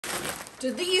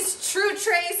Do these true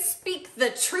trays speak the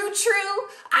true?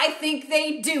 I think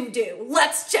they do.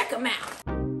 Let's check them out.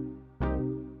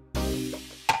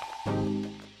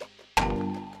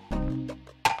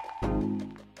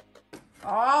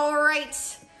 All right,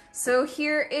 so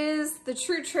here is the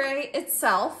true tray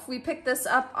itself. We picked this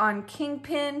up on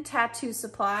Kingpin Tattoo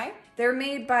Supply. They're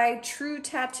made by True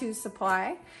Tattoo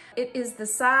Supply. It is the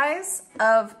size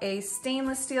of a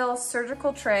stainless steel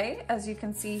surgical tray, as you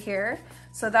can see here.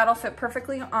 So that'll fit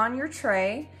perfectly on your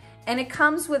tray. And it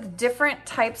comes with different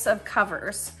types of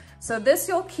covers. So this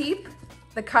you'll keep.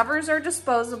 The covers are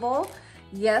disposable.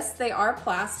 Yes, they are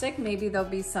plastic. Maybe there'll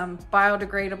be some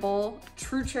biodegradable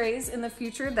true trays in the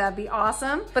future. That'd be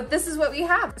awesome. But this is what we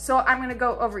have. So I'm gonna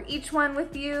go over each one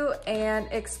with you and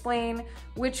explain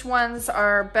which ones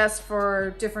are best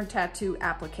for different tattoo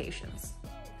applications.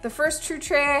 The first true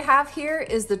tray I have here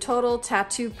is the Total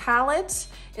Tattoo Palette.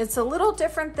 It's a little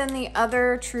different than the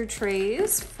other true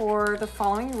trays for the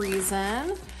following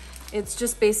reason. It's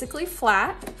just basically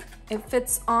flat. It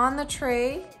fits on the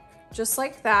tray just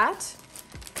like that.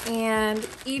 And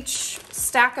each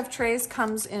stack of trays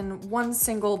comes in one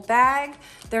single bag.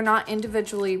 They're not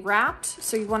individually wrapped,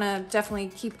 so you wanna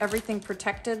definitely keep everything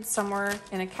protected somewhere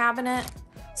in a cabinet.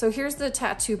 So here's the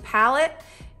tattoo palette.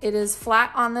 It is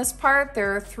flat on this part.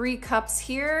 There are 3 cups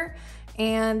here,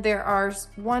 and there are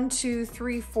 1, 2,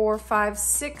 3, 4, 5,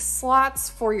 6 slots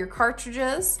for your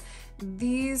cartridges.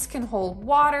 These can hold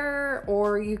water,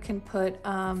 or you can put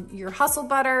your hustle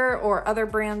butter or other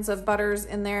brands of butters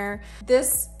in there.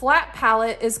 This flat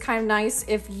palette is kind of nice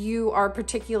if you are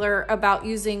particular about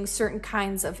using certain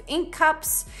kinds of ink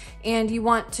cups and you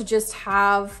want to just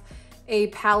have a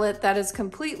palette that is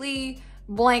completely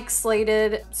blank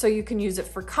slated, so you can use it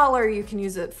for color, you can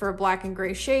use it for black and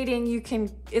gray shading,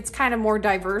 it's kind of more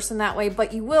diverse in that way,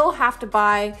 but you will have to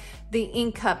buy the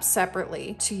ink cup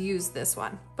separately to use this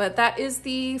one. But that is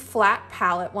the flat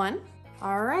palette one.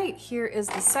 All right, here is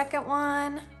the second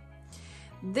one.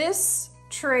 This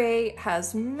tray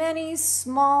has many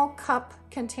small cup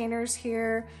containers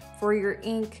here for your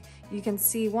ink. You can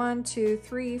see 1, 2,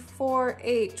 3, 4,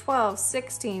 8, 12,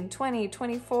 16, 20,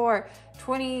 24,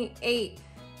 28,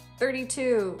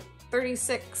 32,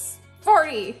 36,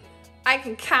 40. I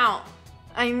can count.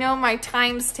 I know my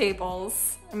times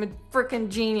tables. I'm a freaking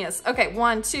genius. Okay,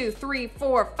 1, 2, 3,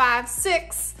 4, 5,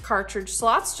 6 cartridge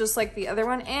slots, just like the other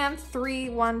one, and 3,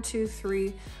 1, 2,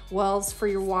 3 wells for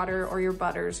your water or your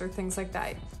butters or things like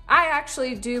that. I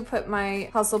actually do put my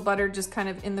hustle butter just kind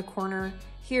of in the corner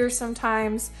here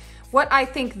sometimes. What I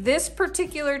think this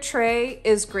particular tray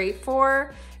is great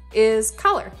for is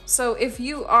color. So if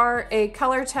you are a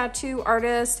color tattoo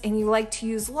artist and you like to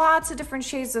use lots of different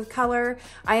shades of color,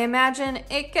 I imagine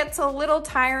it gets a little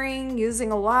tiring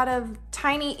using a lot of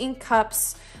tiny ink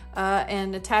cups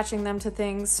and attaching them to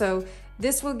things. So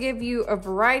this will give you a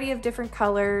variety of different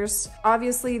colors.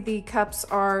 Obviously the cups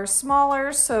are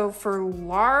smaller, so for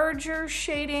larger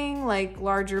shading, like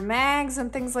larger mags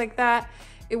and things like that,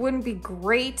 it wouldn't be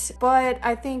great, but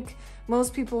I think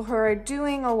most people who are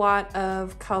doing a lot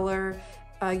of color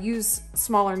use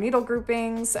smaller needle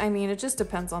groupings. I mean, it just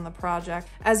depends on the project.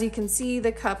 As you can see,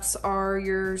 the cups are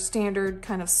your standard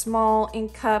kind of small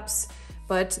ink cups,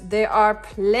 but they are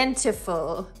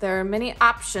plentiful. There are many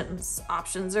options.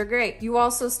 Options are great. You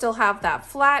also still have that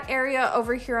flat area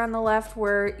over here on the left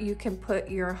where you can put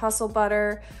your hustle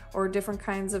butter or different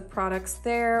kinds of products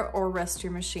there or rest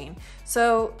your machine.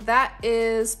 So that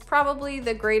is probably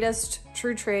the greatest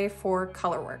true tray for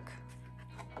color work.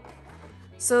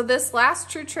 So this last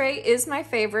true tray is my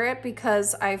favorite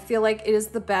because I feel like it is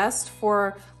the best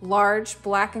for large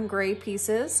black and gray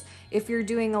pieces. If you're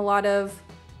doing a lot of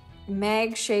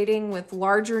mag shading with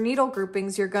larger needle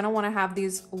groupings, you're going to want to have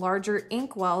these larger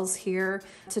ink wells here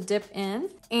to dip in.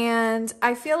 And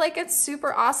I feel like it's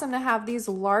super awesome to have these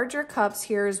larger cups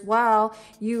here as well.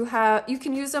 You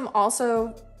can use them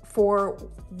also for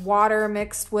water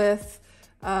mixed with,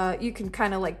 you can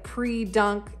kind of like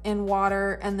pre-dunk in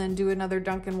water and then do another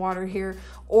dunk in water here.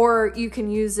 Or you can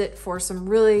use it for some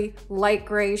really light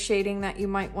gray shading that you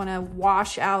might want to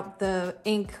wash out the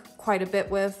ink quite a bit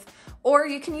with. Or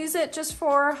you can use it just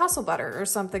for hustle butter or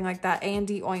something like that,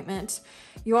 A&D ointment.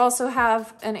 You also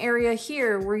have an area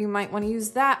here where you might want to use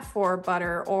that for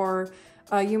butter, or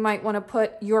you might want to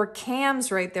put your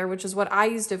cams right there, which is what I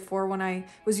used it for when I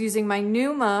was using my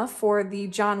Numa for the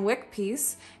John Wick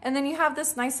piece. And then you have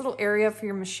this nice little area for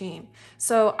your machine.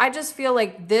 So I just feel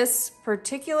like this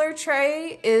particular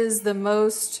tray is the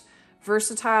most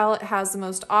versatile. It has the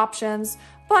most options.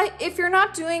 But if you're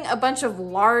not doing a bunch of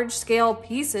large scale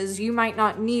pieces, you might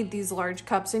not need these large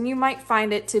cups and you might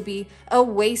find it to be a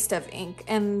waste of ink.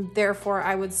 And therefore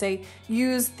I would say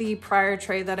use the prior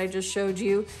tray that I just showed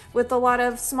you with a lot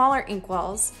of smaller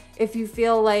inkwells. If you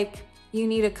feel like you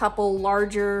need a couple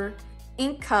larger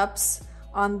ink cups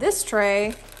on this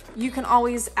tray, you can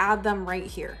always add them right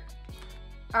here.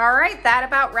 All right, that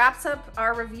about wraps up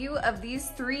our review of these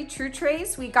 3 True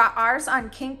Trays. We got ours on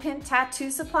Kingpin Tattoo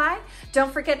Supply.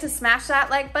 Don't forget to smash that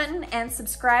like button and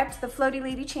subscribe to the Floaty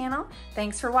Lady channel.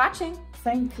 Thanks for watching.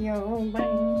 Thank you.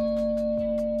 Bye.